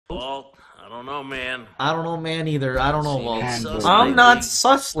Walt, I don't know, man. I don't know, man, either. I don't know, Seem Walt. sus I'm lately. not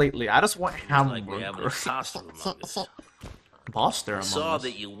sus lately. I just want Like they have an hamburger. imposter among us. Imposter I among saw us.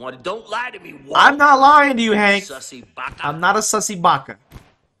 that you wanted. Don't lie to me, Walt. I'm not lying to you, Hank. Sussy baka. I'm not a sussy baka.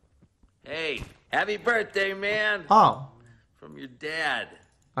 Hey, happy birthday, man. Oh, From your dad.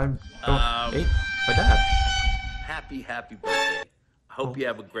 I'm. Hey, my dad. Happy birthday. I hope you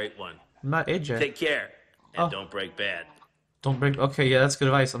have a great one. I'm not AJ. Take care. And Oh. don't break bad. Don't break. Okay, yeah, that's good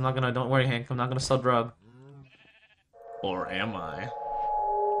advice. I'm not gonna. Don't worry, Hank. I'm not gonna sell drug. Or am I?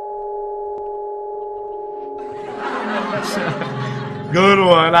 Good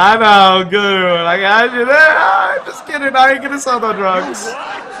one. I know. Good one. I got you there. Just kidding. I ain't gonna sell no drugs.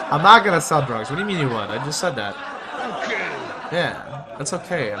 I'm not gonna sell drugs. What do you mean you would? I just said that. Okay. Yeah, that's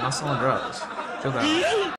okay. I'm not selling drugs. Chill down.